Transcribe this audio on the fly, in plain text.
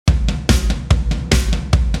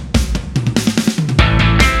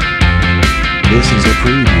This is a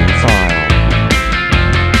preview file.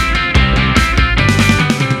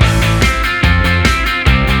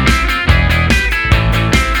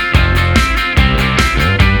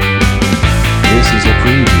 This is a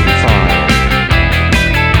preview file.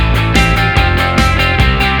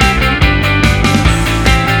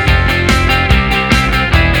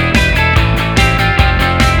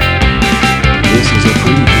 This is a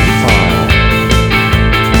preview file.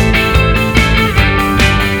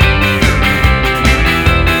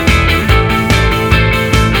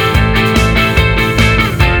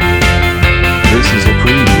 This is a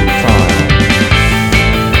preview file.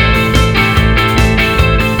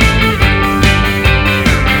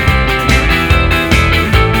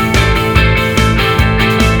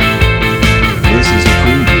 This is a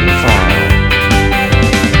preview file.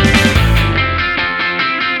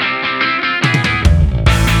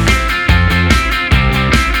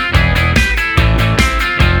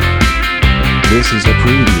 This is a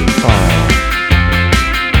preview file.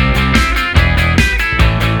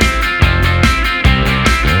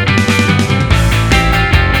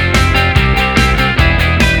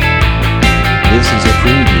 This is a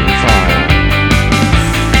preview file.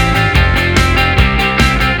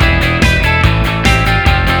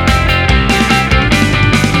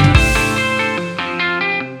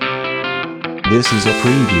 This is a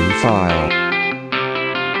preview file.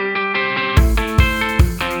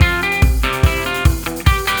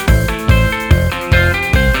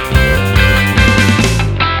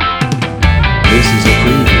 This is a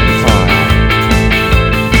preview.